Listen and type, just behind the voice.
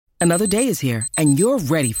Another day is here, and you're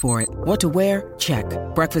ready for it. What to wear? Check.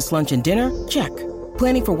 Breakfast, lunch, and dinner? Check.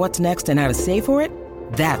 Planning for what's next and how to save for it?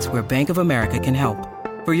 That's where Bank of America can help.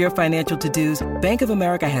 For your financial to-dos, Bank of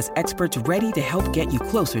America has experts ready to help get you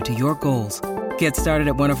closer to your goals. Get started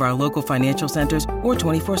at one of our local financial centers or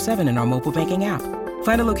 24/7 in our mobile banking app.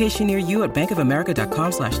 Find a location near you at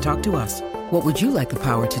bankofamerica.com/talktous. What would you like the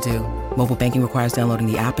power to do? Mobile banking requires downloading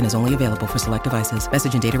the app and is only available for select devices.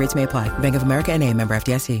 Message and data rates may apply. Bank of America N.A., member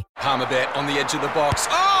FDIC. Palmerbet on the edge of the box.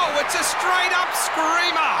 Oh, it's a straight-up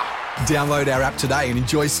screamer! Download our app today and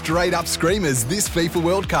enjoy straight-up screamers this FIFA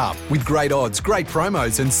World Cup with great odds, great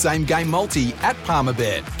promos and same-game multi at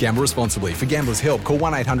Palmerbet. Gamble responsibly. For Gamblers' Help, call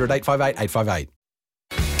 1-800-858-858.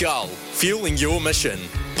 Gull, fueling your mission.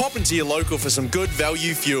 Pop into your local for some good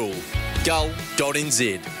value fuel.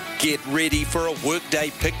 Gull.nz. Get ready for a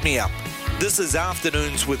workday pick-me-up. This is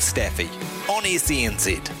Afternoons with Staffy on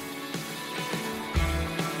SENZ.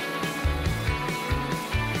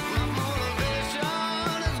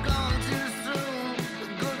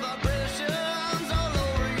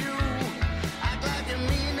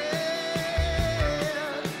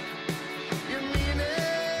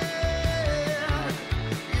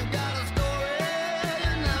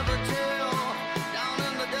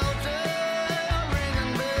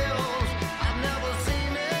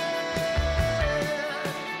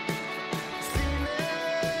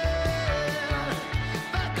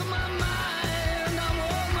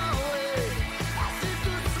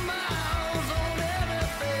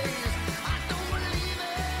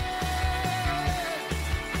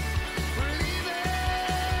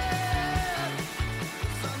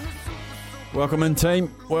 Welcome in,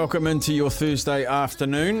 team. Welcome into your Thursday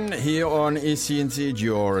afternoon here on SENZ.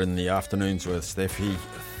 You're in the afternoons with Steffi,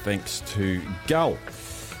 thanks to Gull.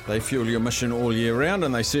 They fuel your mission all year round,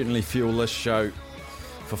 and they certainly fuel this show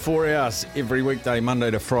for 4 hours every weekday,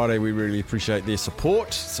 Monday to Friday. We really appreciate their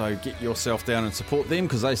support. So get yourself down and support them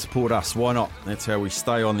because they support us. Why not? That's how we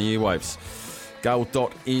stay on the airwaves.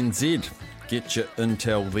 Gull.nz. Get your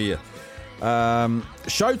intel there.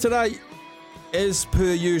 Show today, as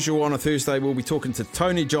per usual on a Thursday, we'll be talking to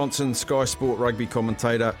Tony Johnson, Sky Sport rugby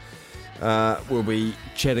commentator. We'll be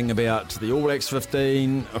chatting about the All Blacks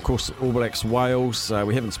 15, of course, All Blacks Wales.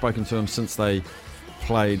 We haven't spoken to him since they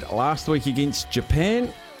played last week against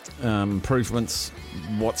Japan. Improvements,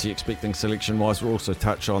 what's he expecting selection-wise? We'll also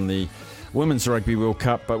touch on the Women's Rugby World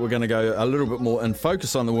Cup, but we're going to go a little bit more in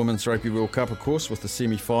focus on the Women's Rugby World Cup, of course, with the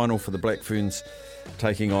semi-final for the Black Ferns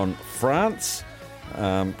taking on France.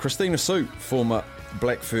 Christina Sue, former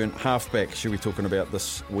Black Fern halfback, she'll be talking about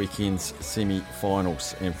this weekend's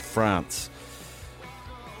semi-finals in France.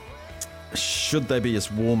 Should they be as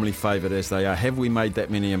warmly favoured as they are? Have we made that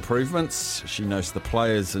many improvements? She knows the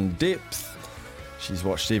players in depth. She's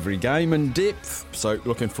watched every game in depth. So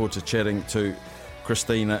looking forward to chatting to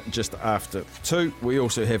Christina just after 2. We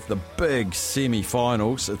also have the big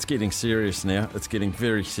semi-finals. It's getting serious now. It's getting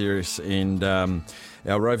very serious, and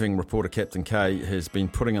our roving reporter Captain K has been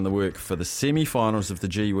putting in the work for the semi-finals of the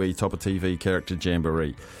Kiwi Top of TV Character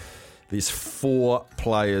Jamboree. There's 4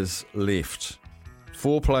 players left.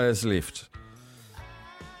 4 players left.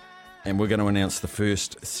 And we're going to announce the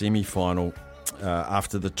first semi-final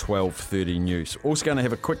after the 12:30 news. Also going to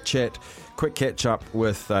have a quick catch up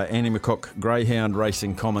with Annie McCook, Greyhound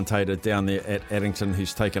racing commentator down there at Addington,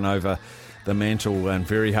 who's taken over the mantle, and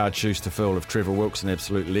very hard shoes to fill, of Trevor Wilkes, an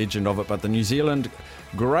absolute legend of it. But the New Zealand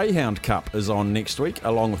Greyhound Cup is on next week,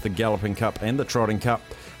 along with the Galloping Cup and the Trotting Cup.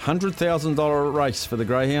 $100,000 race for the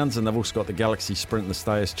Greyhounds, and they've also got the Galaxy Sprint and the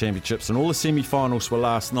Stayers Championships, and all the semi-finals were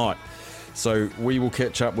last night. So we will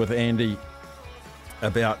catch up with Andy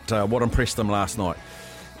about what impressed them last night.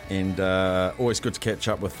 And always good to catch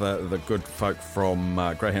up with the good folk from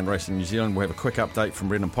Greyhound Racing New Zealand. We'll have a quick update from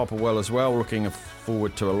Brendan Popperwell as well. Looking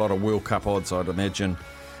forward to a lot of World Cup odds, I'd imagine,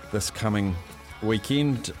 this coming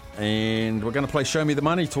weekend. And we're going to play Show Me the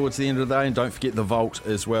Money towards the end of the day. And don't forget the Vault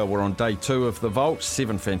as well. We're on day 2 of the Vault.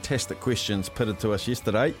 7 fantastic questions pitted to us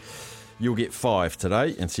yesterday. You'll get 5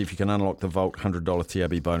 today, and see if you can unlock the Vault $100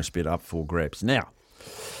 TRB bonus bet up for grabs. Now,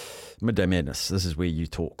 Midday Madness. This is where you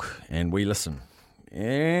talk and we listen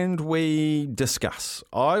and we discuss.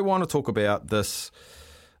 I want to talk about this,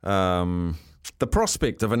 the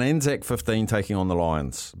prospect of an ANZAC 15 taking on the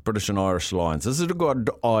Lions, British and Irish Lions. Is it a good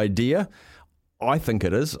idea? I think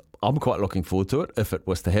it is. I'm quite looking forward to it if it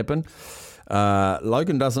was to happen.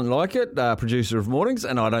 Logan doesn't like it, producer of Mornings,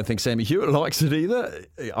 and I don't think Sammy Hewitt likes it either.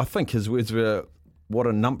 I think his words were, what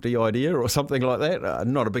a numpty idea, or something like that.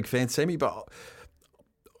 Not a big fan, Sammy, but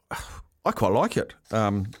I quite like it.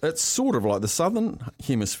 It's sort of like the Southern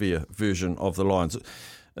Hemisphere version of the Lions.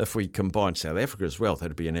 If we combine South Africa as well,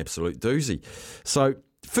 that'd be an absolute doozy. So,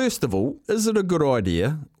 first of all, is it a good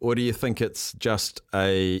idea, or do you think it's just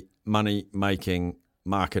a money-making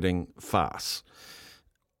marketing farce?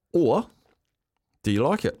 Or do you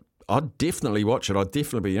like it? I'd definitely watch it. I'd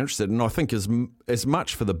definitely be interested. And I think as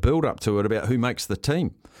much for the build-up to it about who makes the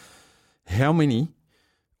team. How many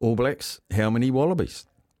All Blacks, how many Wallabies?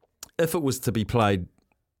 If it was to be played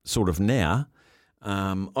sort of now,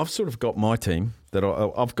 I've sort of got my team.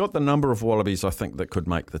 I've got the number of Wallabies I think that could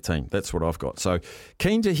make the team. That's what I've got. So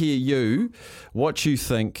keen to hear you, what you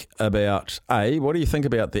think about, what do you think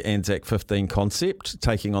about the ANZAC 15 concept,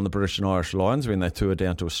 taking on the British and Irish Lions when they tour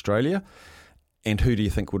down to Australia? And who do you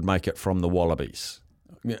think would make it from the Wallabies?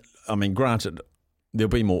 I mean, granted, there'll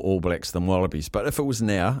be more All Blacks than Wallabies, but if it was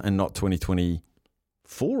now and not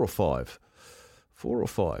 2024 or 5? 4 or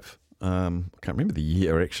 5. I can't remember the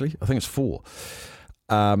year, actually. I think it's 4.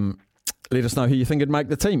 Let us know who you think would make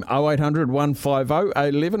the team. 0800 150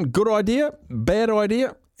 811. Good idea, bad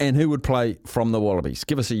idea, and who would play from the Wallabies?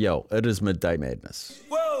 Give us a yell. It is Midday Madness.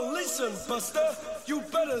 Well, listen, Buster, you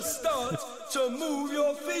better start to move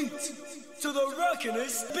your feet to the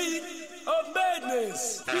rockin'est beat of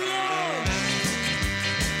madness. Yeah!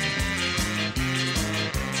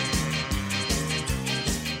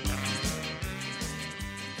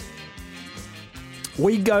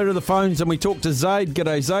 We go to the phones and we talk to Zaid.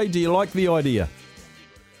 G'day, Zaid. Do you like the idea?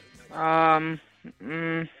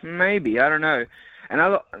 Maybe. I don't know.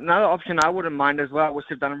 Another option I wouldn't mind as well, which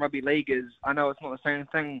they've done in rugby league, is, I know it's not the same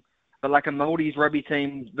thing, but like a Maldives rugby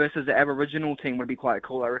team versus the Aboriginal team would be quite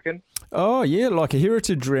cool, I reckon. Oh, yeah, like a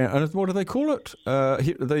heritage round. What do they call it?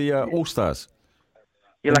 The All-Stars.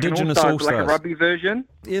 Yeah, like Indigenous an All-Stars. like a rugby version.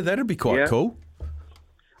 Yeah, that'd be quite cool.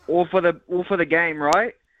 Or for the game,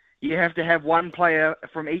 right? You have to have one player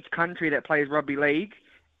from each country that plays rugby league,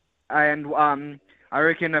 and I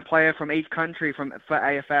reckon a player from each country for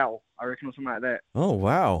AFL. I reckon, or something like that. Oh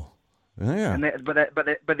wow, yeah. And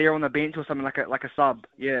but they're on the bench or something, like a sub.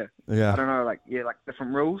 Yeah. Yeah. I don't know, like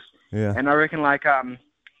different rules. Yeah. And I reckon and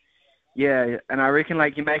I reckon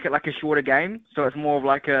you make it like a shorter game, so it's more of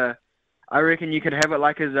like a. I reckon you could have it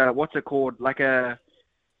like as a, what's it called, like a.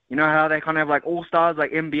 You know how they kind of have like All-Stars,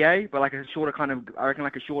 like NBA, but like a shorter kind of, I reckon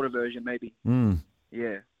like a shorter version maybe.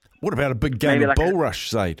 Yeah. What about a big game Maybe of like Bull Rush,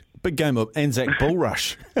 Zaid? Big game of Anzac Bull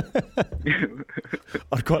Rush.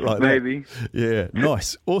 I'd quite like Maybe. that. Yeah,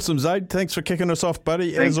 nice. Awesome, Zaid. Thanks for kicking us off,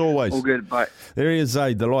 buddy, Thanks. as always. All good, bye. There he is,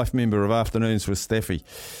 Zaid, the life member of Afternoons with Staffy.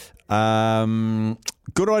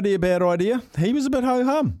 Good idea, bad idea. He was a bit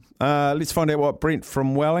ho-hum. Let's find out what Brent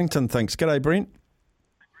from Wellington thinks. G'day, Brent.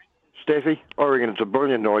 Staffy, I reckon it's a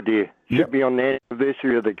brilliant idea. Should be on the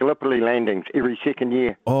anniversary of the Gallipoli landings every second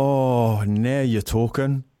year. Oh, now you're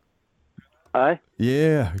talking. Eh?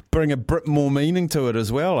 Yeah, bring a bit more meaning to it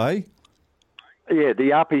as well, eh? Yeah, the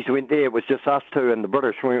Yarpies went there. It was just us two and the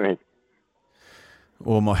British, weren't we?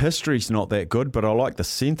 Well, my history's not that good, but I like the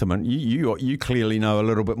sentiment. You clearly know a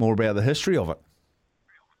little bit more about the history of it.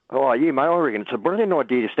 Oh, yeah, mate, I reckon it's a brilliant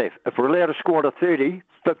idea, Steph. If we're allowed a squad of 30,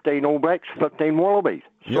 15 All Blacks, 15 Wallabies.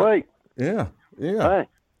 Sweet. Yeah. Hey.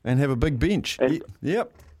 And have a big bench.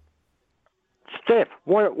 Yep. Steph,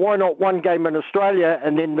 why not one game in Australia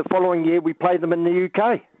and then the following year we play them in the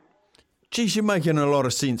UK? Geez, you're making a lot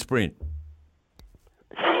of sense, Brent.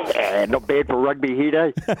 Not bad for rugby head,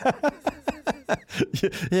 eh?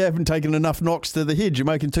 You haven't taken enough knocks to the head. You're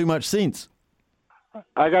making too much sense.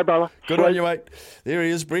 Okay, brother. Good on you, mate. There he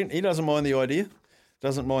is, Brent. He doesn't mind the idea.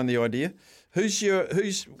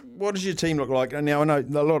 What does your team look like? Now, I know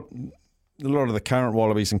a lot of the current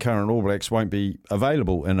Wallabies and current All Blacks won't be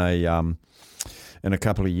available in a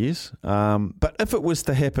couple of years. But if it was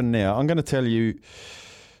to happen now, I'm going to tell you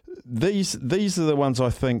these are the ones I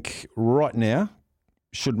think right now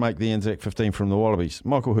should make the ANZAC 15 from the Wallabies.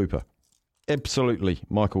 Michael Hooper. Absolutely,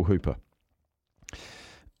 Michael Hooper.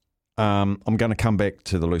 I'm going to come back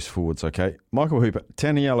to the loose forwards, okay? Michael Hooper,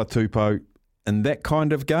 Taniela Tupou, in that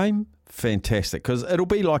kind of game, fantastic, because it'll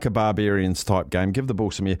be like a Barbarians type game. Give the ball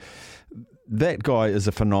some air. That guy is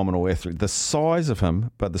a phenomenal athlete. The size of him,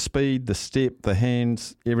 but the speed, the step, the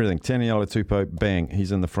hands, everything. Taniela Tupou, bang,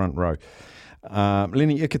 he's in the front row.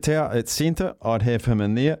 Lenny Ikitau at centre, I'd have him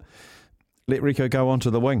in there. Let Rico go onto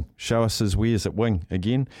the wing. Show us his wares at wing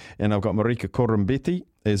again. And I've got Marika Korombeti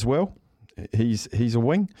as well. He's a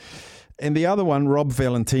wing. And the other one, Rob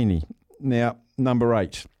Valentini. Now, number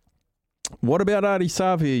 8. What about Ardie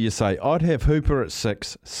Savia, you say? I'd have Hooper at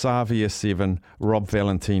 6, Savia 7, Rob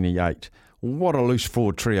Valentini 8. What a loose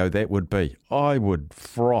forward trio that would be. I would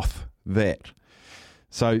froth that.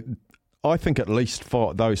 So I think at least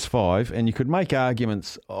those 5, and you could make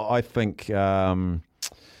arguments, I think,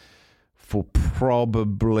 for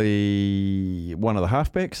probably one of the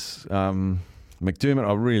halfbacks, McDermott.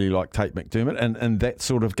 I really like Tate McDermott and that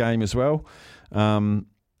sort of game as well. And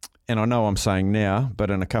I know I'm saying now, but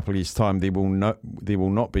in a couple of years' time, there will not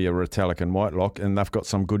be a Retallick and Whitelock, and they've got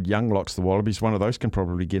some good young locks, the Wallabies. One of those can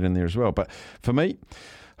probably get in there as well. But for me,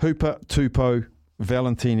 Hooper, Tupou,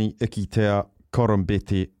 Valentini, Ikitau,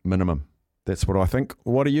 Korombete, minimum. That's what I think.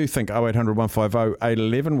 What do you think? 0800 150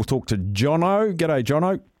 811. We'll talk to Jono. G'day,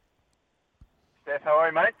 Jono. Staf, how are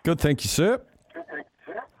you, mate? Good, thank you, sir. Good, thank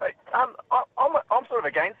you, sir. Hey, I'm sort of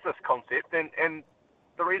against this concept, and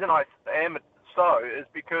the reason I am so is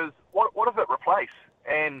because what does it replace?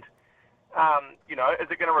 And, is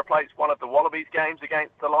it going to replace one of the Wallabies games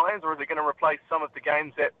against the Lions, or is it going to replace some of the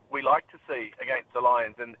games that we like to see against the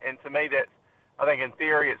Lions? And to me, I think in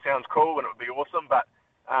theory it sounds cool and it would be awesome, but,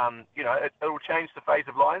 it'll change the face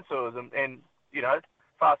of Lions tours. And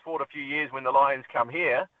fast forward a few years when the Lions come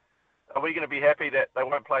here, are we going to be happy that they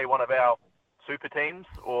won't play one of our super teams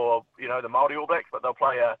or, the Māori All Blacks, but they'll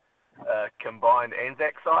play a combined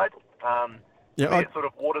ANZAC side? It sort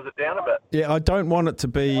of waters it down a bit. Yeah, I don't want it to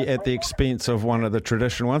be at the expense of one of the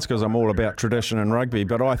traditional ones because I'm all about tradition and rugby,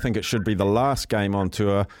 but I think it should be the last game on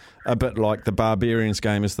tour, a bit like the Barbarians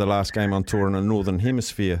game is the last game on tour in a Northern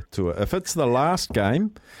Hemisphere tour. If it's the last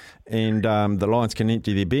game and the Lions can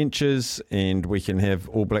empty their benches and we can have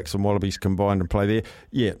All Blacks and Wallabies combined and play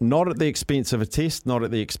there, not at the expense of a test, not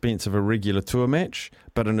at the expense of a regular tour match,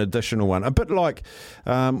 but an additional one. A bit like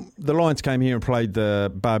the Lions came here and played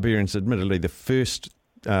the Barbarians, admittedly, the first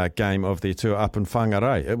game of their tour up in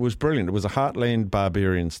Whangarei. It was brilliant. It was a Heartland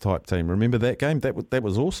Barbarians type team. Remember that game? That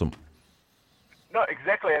was awesome. No,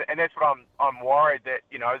 exactly, and that's what I'm worried that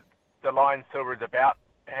the Lions tour is about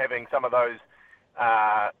having some of those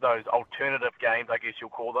alternative games, I guess you'll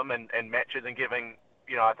call them, and matches, and giving,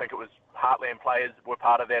 I think it was Heartland players were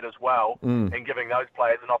part of that as well, and giving those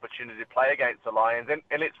players an opportunity to play against the Lions. And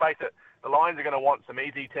let's face it, the Lions are going to want some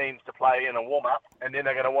easy teams to play in a warm-up, and then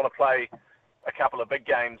they're going to want to play a couple of big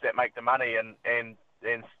games that make the money, and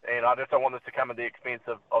I just don't want this to come at the expense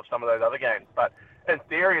of some of those other games. But in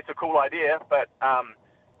theory, it's a cool idea, but,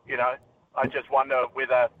 I just wonder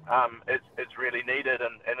whether it's really needed,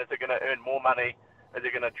 and is it going to earn more money? Is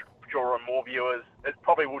it going to draw in more viewers? It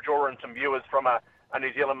probably will draw in some viewers from a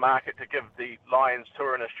New Zealand market to give the Lions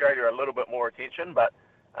tour in Australia a little bit more attention, but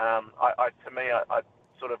to me,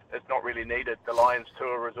 it's not really needed. The Lions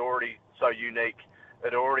tour is already so unique.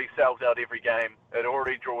 It already sells out every game. It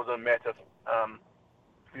already draws in massive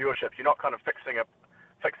viewership. You're not kind of fixing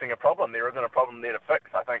a problem. There isn't a problem there to fix,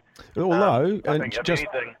 I think. Although,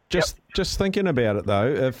 just thinking about it though,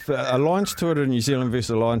 if a Lions tour to New Zealand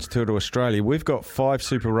versus a Lions tour to Australia, we've got 5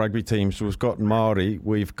 Super Rugby teams. We've got Māori.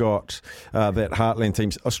 We've got that Heartland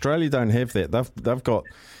teams. Australia don't have that. They've got,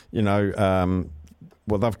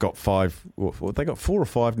 they've got 5. Well, they got 4 or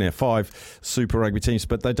 5 now. 5 Super Rugby teams,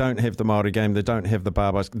 but they don't have the Māori game. They don't have the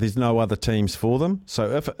Barbars. There's no other teams for them.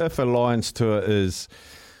 So if a Lions tour is,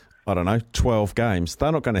 12 games,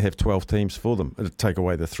 they're not going to have 12 teams for them. It'll take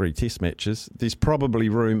away the 3 test matches. There's probably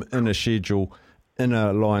room in a schedule in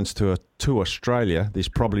a Lions tour to Australia. There's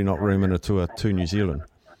probably not room in a tour to New Zealand.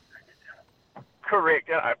 Correct,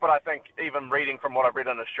 but I think even reading from what I've read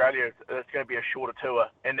in Australia, it's going to be a shorter tour,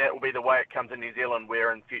 and that will be the way it comes in New Zealand,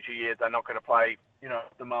 where in future years they're not going to play,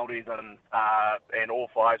 the Māoris and all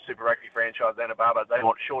 5 Super Rugby franchises and above it. They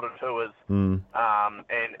want shorter tours and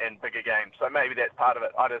bigger games. So maybe that's part of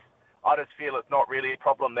it. I just feel it's not really a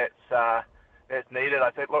problem that's needed.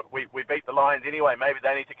 I said, look, we beat the Lions anyway. Maybe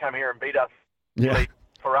they need to come here and beat us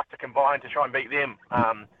for us to combine to try and beat them.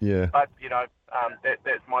 But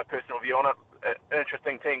that's my personal view on it.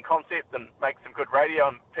 Interesting team concept, and make some good radio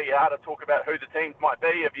and PR to talk about who the teams might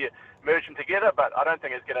be if you merge them together, but I don't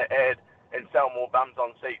think it's going to add and sell more bums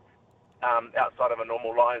on seats outside of a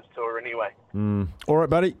normal Lions tour anyway. All right,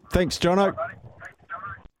 buddy. Thanks, Jono.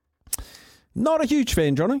 Not a huge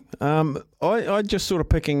fan, Johnny. I just sort of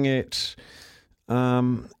picking at,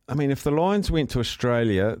 if the Lions went to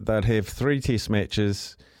Australia, they'd have 3 test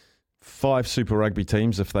matches, 5 Super Rugby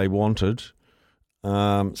teams if they wanted.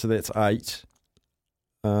 So that's 8.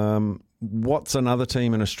 What's another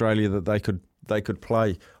team in Australia that they could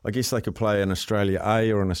play? I guess they could play an Australia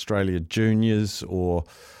A or an Australia Juniors or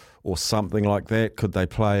something like that. Could they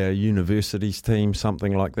play a universities team,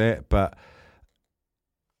 something like that? But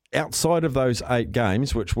outside of those 8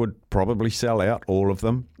 games, which would probably sell out, all of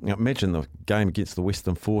them. Imagine the game against the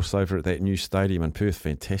Western Force over at that new stadium in Perth.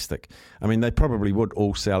 Fantastic. They probably would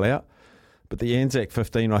all sell out. But the ANZAC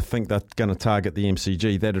 15, I think they're going to target the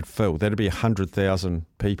MCG. That'd fill. That'd be 100,000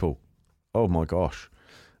 people. Oh, my gosh.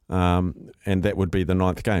 and that would be the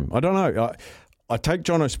 9th game. I don't know. I take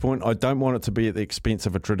Jono's point. I don't want it to be at the expense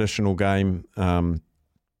of a traditional game.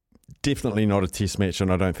 Definitely not a test match,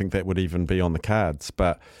 and I don't think that would even be on the cards.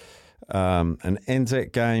 But an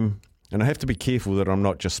ANZAC game, and I have to be careful that I'm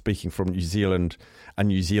not just speaking from a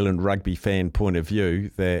New Zealand rugby fan point of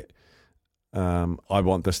view, that I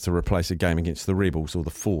want this to replace a game against the Rebels or the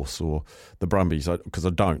Force or the Brumbies, because I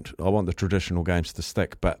don't. I want the traditional games to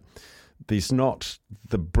stick, but there's not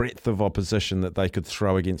the breadth of opposition that they could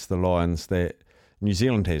throw against the Lions that New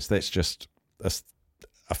Zealand has. That's just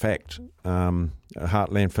a fact.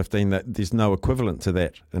 Heartland 15, that there's no equivalent to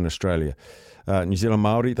that in Australia. New Zealand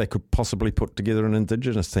Māori, they could possibly put together an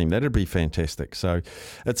Indigenous team. That'd be fantastic. So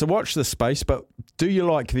it's a watch this space, but do you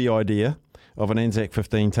like the idea of an ANZAC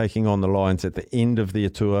 15 taking on the Lions at the end of their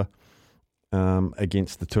tour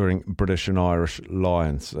against the touring British and Irish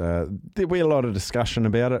Lions? There'll be a lot of discussion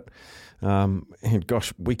about it. And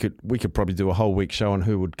gosh, we could probably do a whole week show on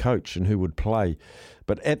who would coach and who would play.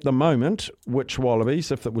 But at the moment, which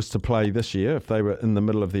Wallabies, if it was to play this year, if they were in the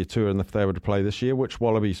middle of their tour and if they were to play this year, which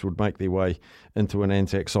Wallabies would make their way into an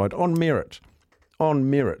ANZAC side on merit? On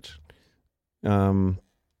merit. How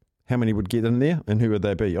many would get in there and who would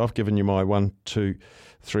they be? I've given you my 1, 2,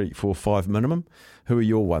 3, 4, 5 minimum. Who are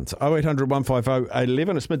your ones? 0800 150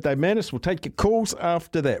 811. It's Midday Madness. We'll take your calls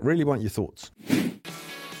after that. Really want your thoughts.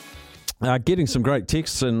 Getting some great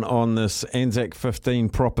texts in on this ANZAC 15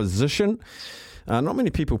 proposition. Not many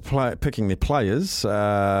people picking their players,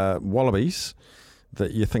 Wallabies,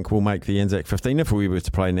 that you think will make the ANZAC 15 if we were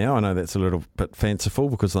to play now. I know that's a little bit fanciful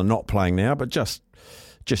because they're not playing now, but just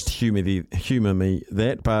humour me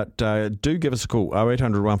that. But do give us a call,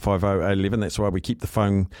 0800 150 811. That's why we keep the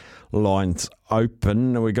phone lines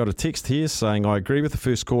open. We got a text here saying, I agree with the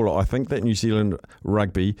first caller. I think that New Zealand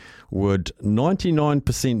rugby would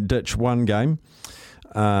 99% ditch one game,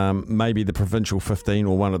 maybe the provincial 15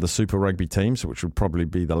 or one of the Super Rugby teams, which would probably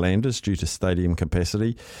be the Landers due to stadium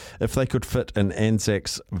capacity, if they could fit an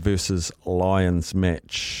ANZACs versus Lions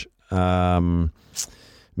match.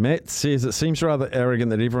 Matt says, it seems rather arrogant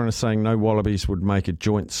that everyone is saying no Wallabies would make a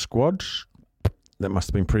joint squad. That must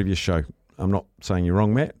have been previous show. I'm not saying you're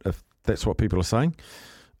wrong, Matt, if that's what people are saying.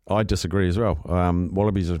 I disagree as well.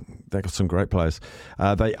 Wallabies, they've got some great players.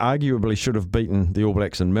 They arguably should have beaten the All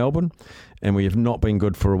Blacks in Melbourne, and we have not been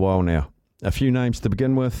good for a while now. A few names to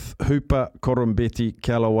begin with: Hooper, Korombeti,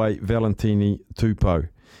 Callaway, Valentini, Tupou,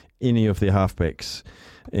 any of their halfbacks.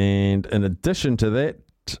 And in addition to that,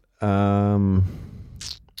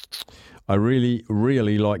 I really,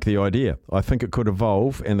 really like the idea. I think it could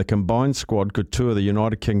evolve and the combined squad could tour the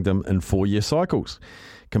United Kingdom in 4-year cycles,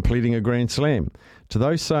 completing a Grand Slam. To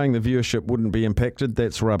those saying the viewership wouldn't be impacted,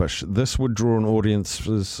 that's rubbish. This would draw in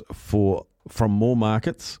audiences from more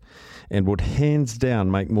markets and would hands down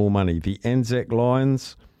make more money. The ANZAC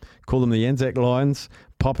Lions, call them the ANZAC Lions.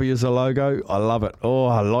 Poppy as a logo. I love it. Oh,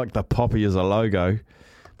 I like the Poppy as a logo.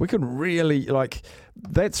 We could really,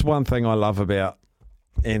 that's one thing I love about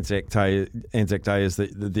ANZAC Day is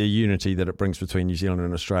the unity that it brings between New Zealand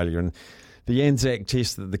and Australia. And the ANZAC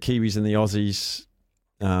test that the Kiwis and the Aussies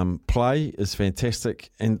play is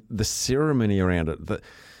fantastic. And the ceremony around it, the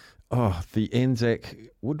ANZAC,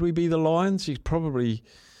 would we be the Lions? Probably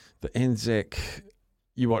the ANZAC,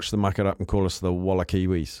 you watch them muck it up and call us the Walla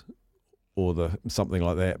Kiwis or the something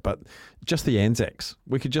like that. But just the ANZACs.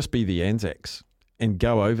 We could just be the ANZACs and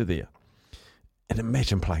go over there. And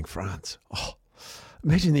imagine playing France. Oh,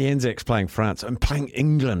 imagine the ANZACs playing France and playing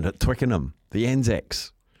England at Twickenham. The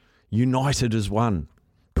ANZACs, united as one.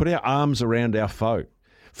 Put our arms around our foe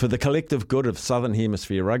for the collective good of Southern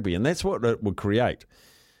Hemisphere rugby. And that's what it would create.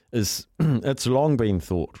 It's long been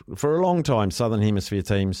thought. For a long time, Southern Hemisphere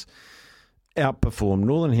teams outperform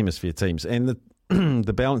Northern Hemisphere teams. And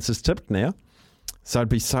the balance is tipped now. So it'd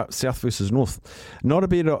be South versus North. Not a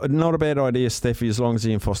bad idea, Staffy, as long as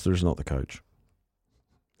Ian Foster is not the coach.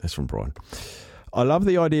 That's from Brian. I love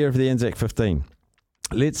the idea of the ANZAC 15.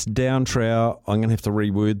 Let's downtrow. I'm going to have to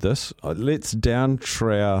reword this. Let's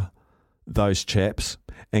downtrow those chaps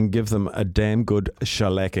and give them a damn good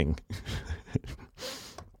shellacking.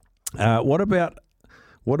 What about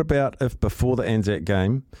if before the ANZAC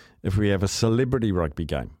game, if we have a celebrity rugby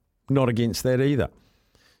game? Not against that either.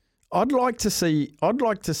 I'd like to see,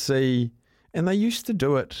 and they used to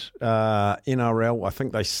do it NRL. I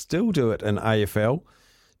think they still do it in AFL.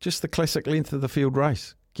 Just the classic length of the field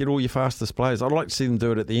race. Get all your fastest players. I'd like to see them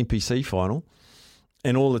do it at the NPC final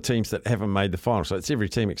and all the teams that haven't made the final. So it's every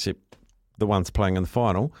team except the ones playing in the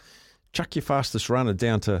final. Chuck your fastest runner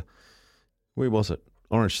down to, where was it?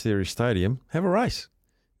 Orange Theory Stadium. Have a race.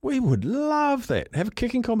 We would love that. Have a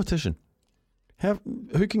kicking competition.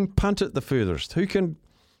 Who can punt it the furthest? Who can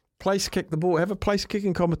place kick the ball? Have a place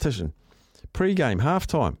kicking competition. Pre-game,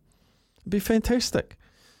 half-time. It'd be fantastic.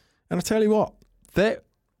 And I tell you what, the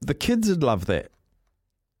kids would love that.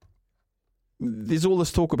 There's all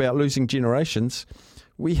this talk about losing generations.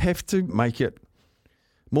 We have to make it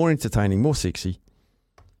more entertaining, more sexy.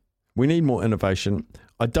 We need more innovation.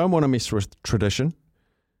 I don't want to mess with tradition,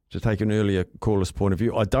 to take an earlier caller's point of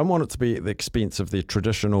view. I don't want it to be at the expense of the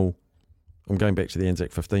traditional, I'm going back to the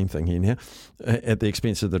ANZAC 15 thing here now, at the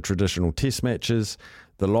expense of the traditional test matches,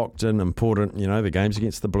 the locked-in, important, the games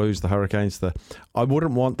against the Blues, the Hurricanes. I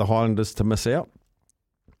wouldn't want the Highlanders to miss out.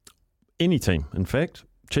 Any team, in fact.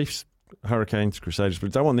 Chiefs, Hurricanes, Crusaders, but I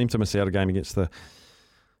don't want them to miss out a game against the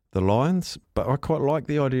Lions. But I quite like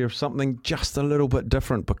the idea of something just a little bit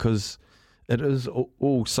different because it is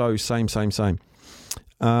all so same.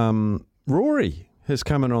 Rory has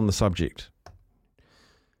come in on the subject.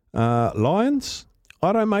 Lions?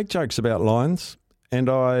 I don't make jokes about Lions, and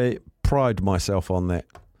I pride myself on that.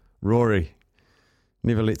 Rory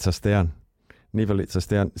never lets us down.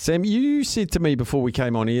 Sam, you said to me before we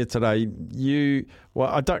came on here today,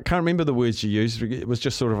 can't remember the words you used. It was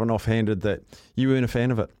just sort of an offhanded that you weren't a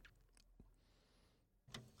fan of it.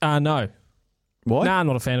 No. Why? No, I'm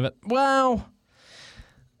not a fan of it. Well,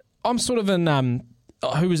 I'm sort of in.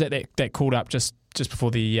 Who was that called up just before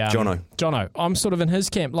the Jono? I'm sort of in his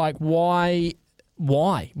camp. Like, why?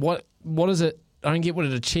 What is it? I don't get what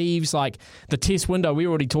it achieves. Like the test window, we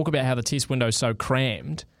already talk about how the test window is so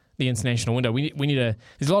crammed. The international window. We need to.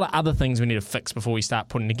 There's a lot of other things we need to fix before we start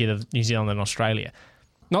putting together New Zealand and Australia.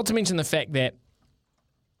 Not to mention the fact that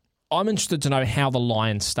I'm interested to know how the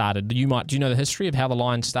Lions started. Do you know the history of how the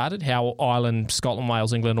Lions started? How Ireland, Scotland,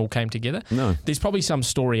 Wales, England all came together? No. There's probably some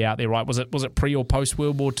story out there, right? Was it pre or post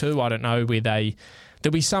World War II? I don't know.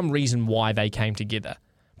 There'll be some reason why they came together.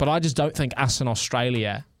 But I just don't think us in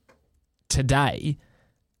Australia today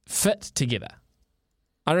fit together.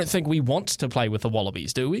 I don't think we want to play with the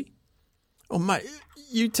Wallabies, do we? Oh, mate,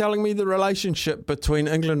 you telling me the relationship between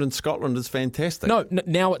England and Scotland is fantastic? No,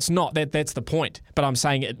 now it's not. That's the point. But I'm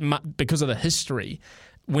saying because of the history,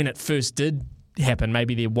 when it first did happen,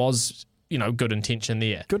 maybe there was, good intention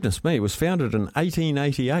there. Goodness me, it was founded in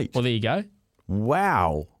 1888. Well, there you go.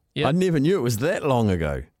 Wow. Yep. I never knew it was that long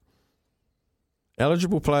ago.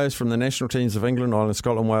 Eligible players from the national teams of England, Ireland,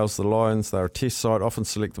 Scotland, Wales, the Lions. They're a test side, often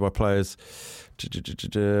selected by players.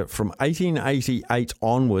 From 1888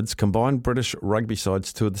 onwards, combined British rugby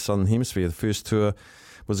sides toured the Southern Hemisphere. The first tour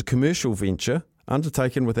was a commercial venture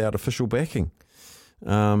undertaken without official backing.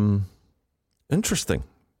 Interesting.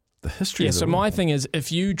 The history of so my thing is,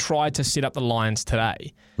 if you tried to set up the Lions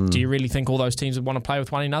today, do you really think all those teams would want to play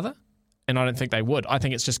with one another? And I don't think they would. I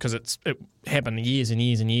think it's just because it happened years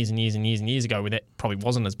ago where that probably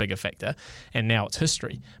wasn't as big a factor, and now it's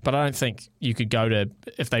history. But I don't think you could go to,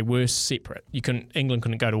 if they were separate, England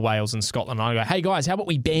couldn't go to Wales and Scotland and go, hey guys, how about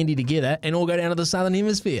we bandy together and all go down to the Southern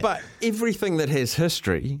Hemisphere? But everything that has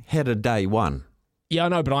history had a day one. Yeah, I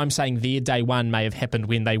know, but I'm saying their day one may have happened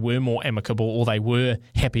when they were more amicable or they were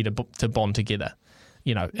happy to bond together,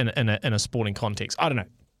 in a sporting context. I don't know.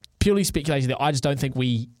 Purely speculation there. I just don't think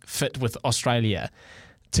we fit with Australia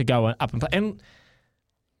to go up and play. And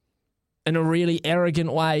in a really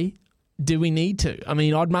arrogant way, do we need to? I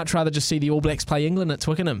mean, I'd much rather just see the All Blacks play England at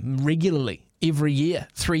Twickenham regularly, every year,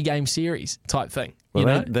 3-game series type thing.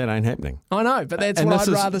 Well, that ain't happening. I know, but that's what I'd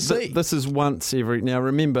rather see. This is once every... Now,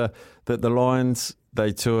 remember that the Lions,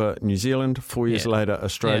 they tour New Zealand, 4 years later,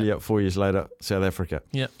 Australia, 4 years later, South Africa.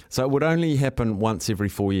 Yeah. So it would only happen once every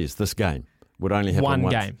 4 years, this game. Would only happen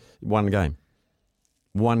once.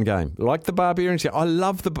 One game. Like the Barbarians. I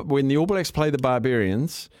love when the All Blacks play the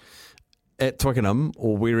Barbarians at Twickenham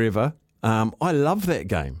or wherever. I love that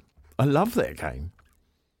game.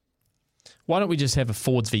 Why don't we just have a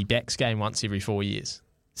forwards v backs game once every 4 years?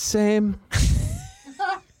 Sam.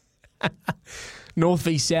 North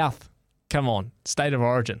v South. Come on. State of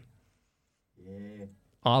origin. Yeah.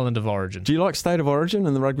 Island of origin. Do you like state of origin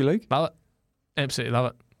in the rugby league? Love it. Absolutely love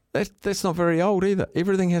it. That's not very old either.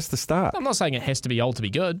 Everything has to start. I'm not saying it has to be old to be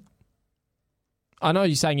good. I know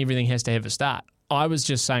you're saying everything has to have a start. I was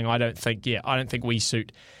just saying I don't think we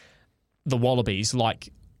suit the Wallabies like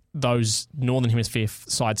those Northern Hemisphere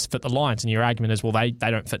sides fit the Lions. And your argument is, well, they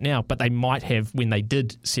don't fit now, but they might have when they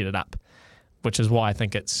did set it up, which is why I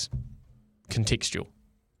think it's contextual.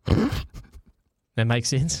 That makes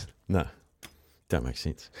sense? No. Don't make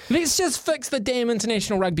sense. Let's just fix the damn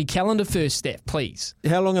international rugby calendar first, Staf, please.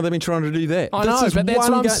 How long have they been trying to do that? I know, but that's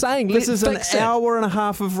what I'm saying. This is an hour and a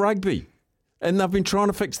half of rugby, and they've been trying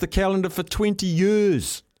to fix the calendar for 20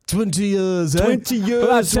 years. 20 years, 20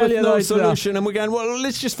 years tell with you no though, solution, and we're going, well,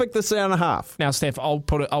 let's just fix this hour and a half. Now, Staf, I'll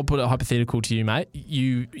put it hypothetical to you, mate.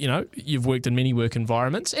 You've worked in many work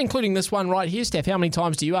environments, including this one right here, Staf. How many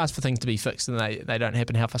times do you ask for things to be fixed and they don't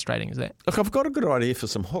happen? How frustrating is that? Look, I've got a good idea for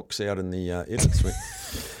some hooks out in the edit suite.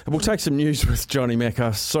 We'll take some news with Johnny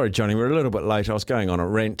Mack. Sorry, Johnny, we're a little bit late. I was going on a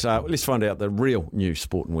rant. Let's find out the real news,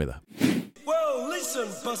 sport and weather. Well, listen,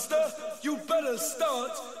 Buster, you better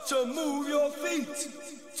start to move your feet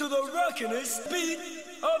to the rockin'est beat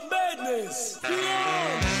of madness.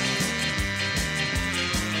 Yeah!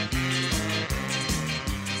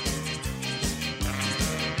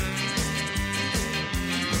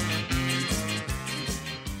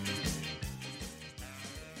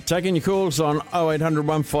 Taking your calls on 0800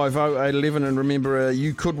 150 811, and remember,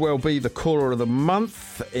 you could well be the caller of the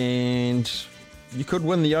month, and you could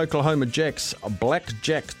win the Oklahoma Jacks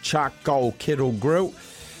Blackjack Charcoal Kettle Grill.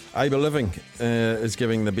 Ava Living is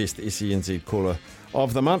giving the best SENZ caller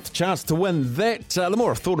of the month chance to win that. The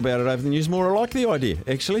more I've thought about it over the news, more I like the idea,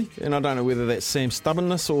 actually. And I don't know whether that's Sam's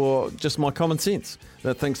stubbornness or just my common sense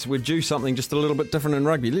that thinks we'd do something just a little bit different in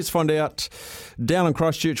rugby. Let's find out down in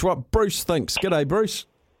Christchurch what Bruce thinks. G'day, Bruce.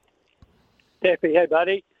 Happy, hey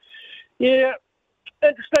buddy. Yeah,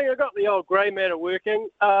 interesting. I got the old grey matter working.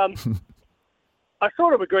 I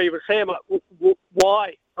sort of agree with Sam.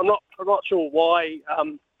 Why? I'm not sure why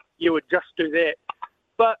you would just do that.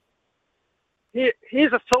 But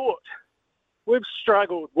here's a thought. We've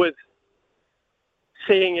struggled with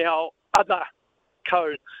seeing our other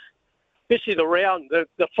codes, especially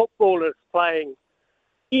the footballers playing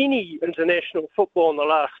any international football in the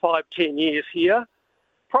last 5-10 years here.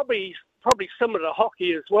 Probably similar to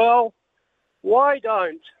hockey as well. Why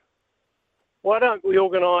don't we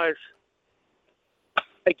organise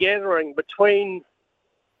a gathering to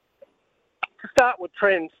start with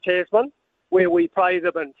Trans-Tasman, where we play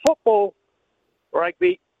them in football,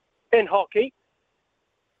 rugby, and hockey,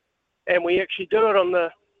 and we actually do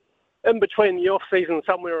it in between the off season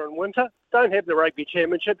somewhere in winter. Don't have the rugby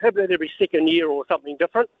championship, have that every second year or something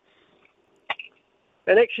different,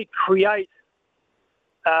 and actually create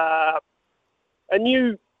a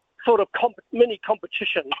new sort of mini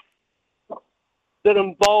competition that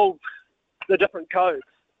involves the different codes.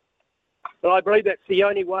 And I believe that's the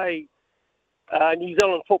only way New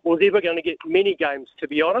Zealand football is ever going to get many games, to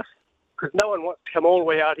be honest, because no one wants to come all the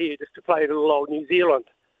way out here just to play little old New Zealand.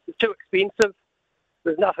 It's too expensive.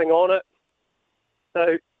 There's nothing on it.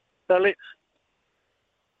 So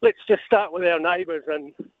let's just start with our neighbours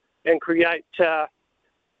and create a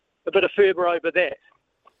bit of fervour over that.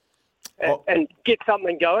 And get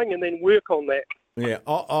something going and then work on that. Yeah,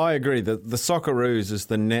 I agree that the Socceroos is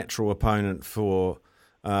the natural opponent for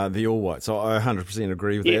the All Whites. I 100%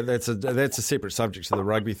 agree with that. That's a separate subject to the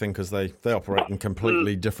rugby thing because they operate in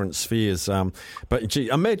completely different spheres. But gee,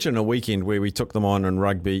 imagine a weekend where we took them on in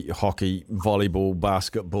rugby, hockey, volleyball,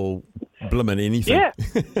 basketball, blimmin' anything. Yeah.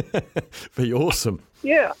 Be awesome.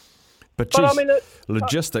 Yeah. But geez, I mean,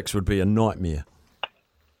 logistics would be a nightmare.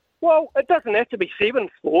 Well, it doesn't have to be 7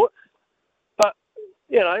 sports.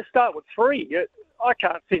 Start with 3. I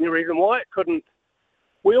can't see any reason why it couldn't.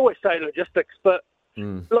 We always say logistics, but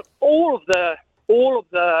look, all of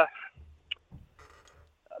the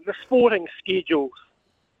sporting schedules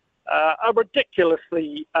are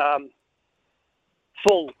ridiculously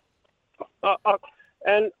full.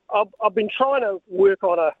 And I've been trying to work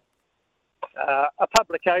on a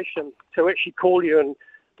publication to actually call you and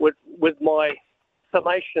with my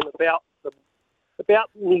summation about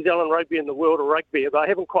New Zealand rugby and the world of rugby, but I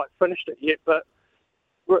haven't quite finished it yet. But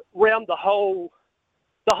around the whole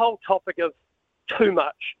topic of too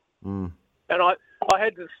much, and I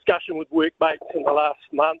had a discussion with workmates in the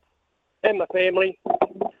last month and my family.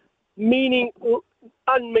 Unmeaningful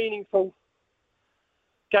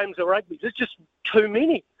games of rugby. There's just too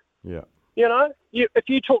many. Yeah. If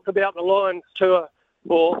you talked about the Lions tour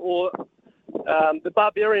or the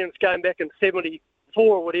Barbarians game back in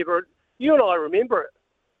 '74 or whatever. You and I remember it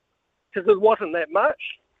because there wasn't that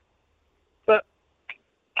much. But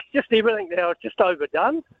just everything now is just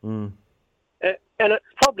overdone. And it's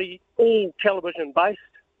probably all television-based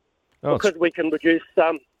because we can produce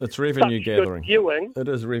it's revenue gathering. Good viewing it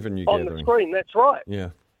is revenue on gathering. The screen, that's right. Yeah.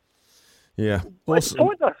 Yeah. It's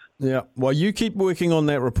pointless. Yeah. Well, you keep working on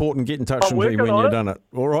that report and get in touch with me when you've done it.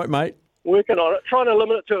 All right, mate. Working on it, trying to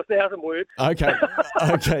limit it to 1,000 words. Okay,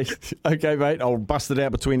 mate. I'll bust it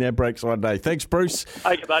out between our breaks one day. Thanks, Bruce.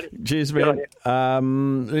 Okay, buddy. Cheers, man.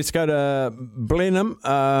 Let's go to Blenheim.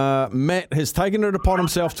 Matt has taken it upon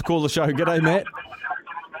himself to call the show. G'day, Matt.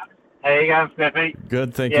 How you going, Steffi?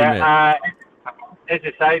 Good, thank you, Matt. as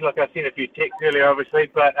you say, look, I sent a few texts earlier, obviously,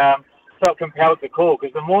 but felt compelled to call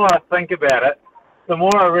because the more I think about it, the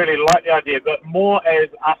more I really like the idea, but more as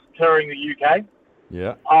us touring the UK.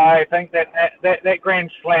 Yeah. I think that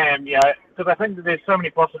Grand Slam, because I think that there's so many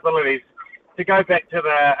possibilities. To go back to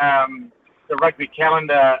the rugby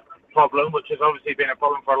calendar problem, which has obviously been a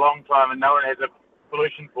problem for a long time and no one has a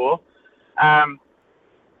solution for,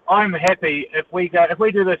 I'm happy if we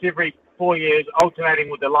do this every 4 years, alternating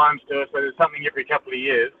with the Lions tour, so there's something every couple of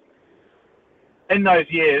years. In those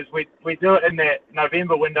years, we do it in that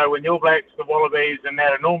November window when the All Blacks, the Wallabies, and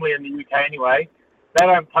that are normally in the UK anyway. They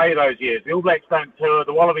don't play those years. The All Blacks don't tour,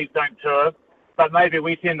 the Wallabies don't tour, but maybe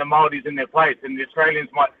we send the Māoris in their place, and the Australians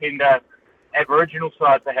might send a Aboriginal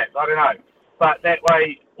side perhaps. I don't know. But that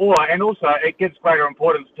way, and also it gives greater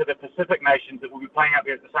importance to the Pacific nations that will be playing up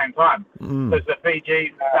there at the same time. There's the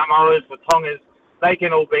Fiji, the Samoas, the Tongas. They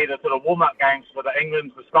can all be the sort of warm-up games for the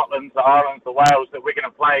Englands, the Scotlands, the Irelands, the Wales that we're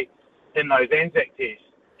going to play in those ANZAC tests.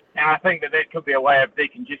 And I think that could be a way of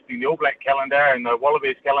decongesting the All Black calendar and the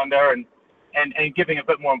Wallabies calendar and giving a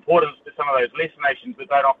bit more importance to some of those lesser nations that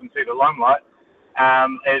don't often see the limelight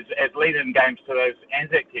as lead-in games to those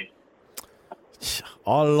ANZAC tests.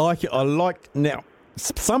 I like it. Now,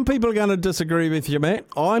 some people are going to disagree with you, Matt.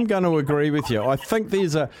 I'm going to agree with you. I think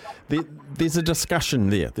there's a discussion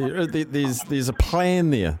there. There's a plan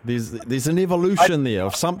there. There's an evolution there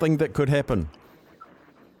of something that could happen.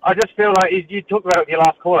 I just feel like you talked about it with your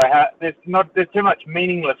last caller, how there's too much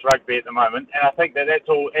meaningless rugby at the moment, and I think that's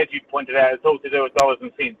all, as you pointed out, it's all to do with dollars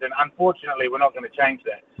and cents, and unfortunately we're not going to change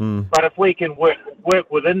that. But if we can work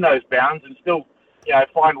within those bounds and still,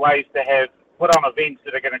 find ways to put on events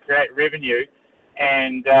that are going to create revenue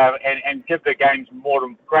and give the games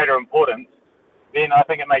greater importance, then I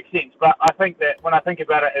think it makes sense. But I think that when I think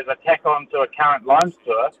about it as a tack on to a current Lions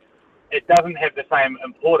tour, it doesn't have the same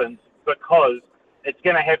importance because it's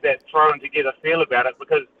going to have that thrown together feel about it,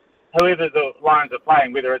 because whoever the Lions are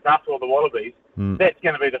playing, whether it's us or the Wallabies, that's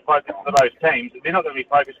going to be the focus for those teams. They're not going to be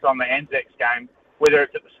focused on the ANZAC's game, whether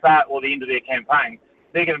it's at the start or the end of their campaign.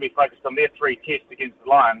 They're going to be focused on their 3 tests against the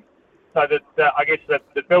Lions. So I guess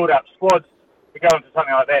the build-up squads, to go into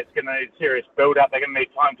something like that, it's going to need serious build-up. They're going to need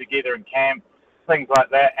time together in camp, things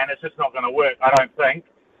like that, and it's just not going to work, I don't think,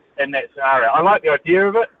 in that scenario. I like the idea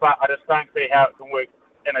of it, but I just don't see how it can work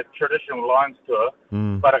in a traditional Lions tour,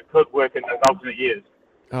 but it could work in those alternate years.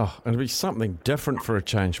 Oh, it'd be something different for a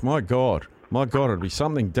change. My God, it'd be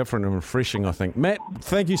something different and refreshing, I think. Matt,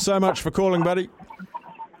 thank you so much for calling, buddy.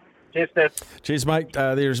 Cheers, Staf. Cheers, mate.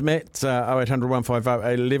 There's Matt, 0800 150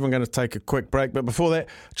 811. I'm going to take a quick break, but before that,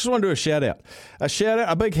 I just want to do a shout-out.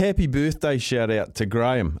 A big happy birthday shout-out to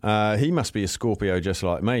Graham. He must be a Scorpio just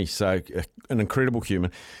like me, so an incredible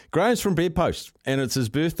human. Graham's from Bedpost, and it's his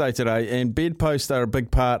birthday today, and Bedpost are a big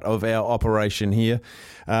part of our operation here.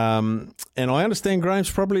 And I understand Graham's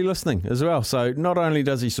probably listening as well, so not only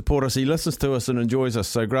does he support us, he listens to us and enjoys us.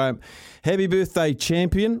 So, Graham, happy birthday,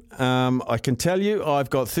 champion. I can tell you I've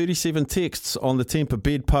got 37 texts on the Tempur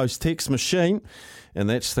Bedpost Text machine, and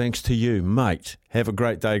that's thanks to you, mate. Have a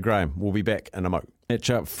great day, Graham. We'll be back in a moment. Match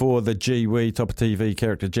up for the G-Wee Top of TV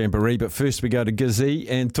character Jamboree, but first we go to Gizzy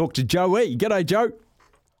and talk to Joey. G'day, Joe.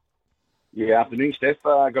 Yeah, afternoon, Steph.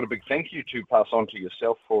 I got a big thank you to pass on to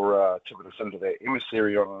yourself for tipping us into that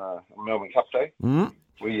emissary on Melbourne Cup Day.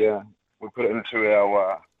 We put it into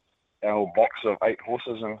our box of 8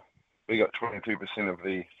 horses, and we got 22% of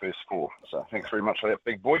the first 4. So thanks very much for that,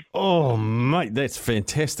 big boy. Oh, mate, that's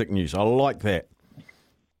fantastic news. I like that.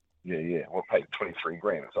 Yeah. Well, I paid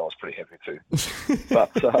 $23,000, so I was pretty happy too.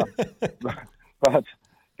 But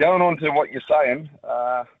going on to what you're saying,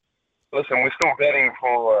 listen, we're still batting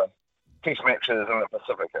for test matches in the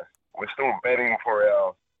Pacifica. We're still batting for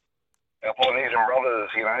our Polynesian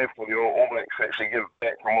brothers, for the All Blacks to actually give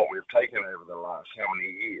back from what we've taken over the last how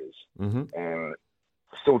many years. And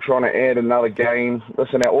still trying to add another game.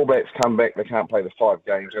 Listen, our All Blacks come back, they can't play the 5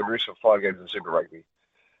 games. They're rest of 5 games in Super Rugby.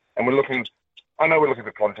 And I know we're looking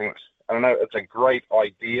for content, and I know it's a great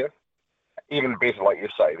idea. Even better, like you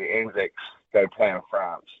say, the ANZACs go play in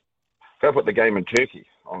France. Go put the game in Turkey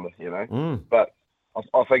on the, But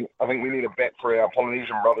I think we need a bat for our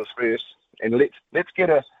Polynesian brothers first, and let's get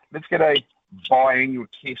a biannual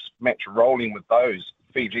test match rolling with those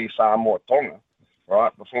Fiji, Samoa, Tonga,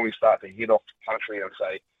 right? Before we start to head off the country and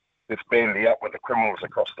say let's bandy up with the criminals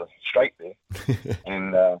across the strait there,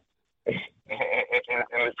 and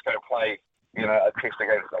let's go play a test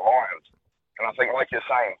against the Lions. And I think, like you're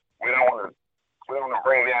saying, we don't want to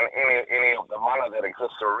bring down any of the mana that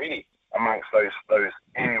exists already amongst those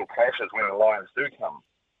annual clashes when the Lions do come.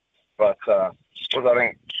 But because I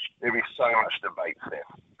think there'll be so much debate there.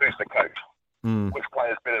 Who's the coach? which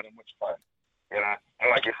player's better than which player. You know, and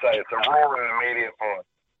like you say, it's a roar in the media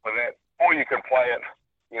for that. Or you can play it,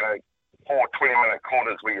 you know, 4 20-minute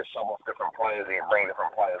quarters where you sub off different players and you bring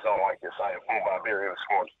different players on, like you say, a full barbarian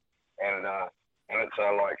squad. And it's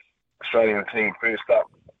like Australian team first up,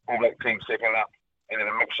 All Black team second up, and then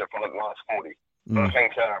a mixture for the last 40. So I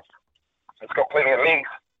think it's got plenty of length,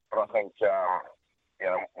 but I think, you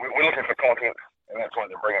know, we're looking for content, and that's why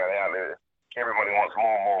they're bringing it out there. Everybody wants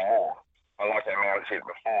more and more and more. I like that man said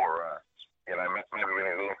before, you know, maybe we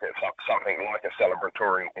need to look at something like a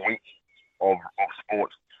celebratory week of sport,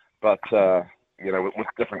 but, you know, with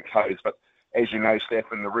different codes. But as you know, Staf,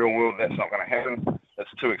 in the real world, that's not going to happen. It's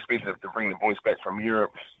too expensive to bring the boys back from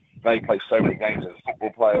Europe. They play so many games as a football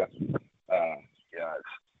player. You know,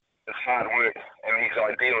 it's hard work, and these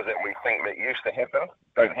ideals that we think that used to happen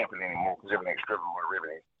don't happen anymore because everything's driven by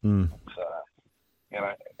revenue. So, you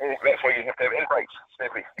know, that's why you have to have in-breaks,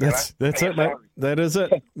 Steffi. That's it, mate. That is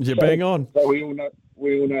it. You're bang on. So we all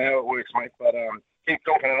know how it works, mate. But keep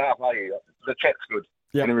talking it up, hey? The chat's good,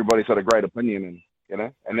 and everybody's got a great opinion, and you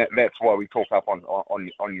know, and that's why we talk up on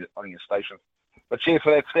your station. But cheers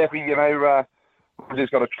for that, Steffi. You know, we've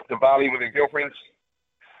just got a trip to Bali with your girlfriends,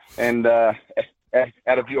 and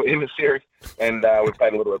out of your emissary, and we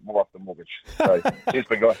paid a little bit more off the mortgage. So, cheers,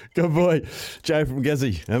 big guy. Good boy. Joe from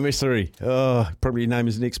Gizzy, emissary. Oh, probably name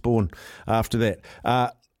his next born after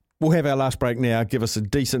that. We'll have our last break now. Give us a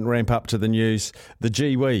decent ramp up to the news. The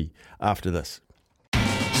Gee-wee after this.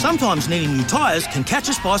 Sometimes needing new tyres can catch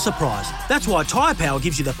us by surprise. That's why Tyre Power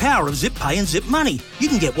gives you the power of zip pay and zip money. You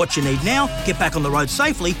can get what you need now, get back on the road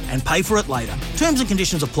safely and pay for it later. Terms and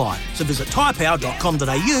conditions apply. So visit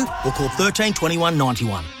tyrepower.com.au or call 13 21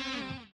 91.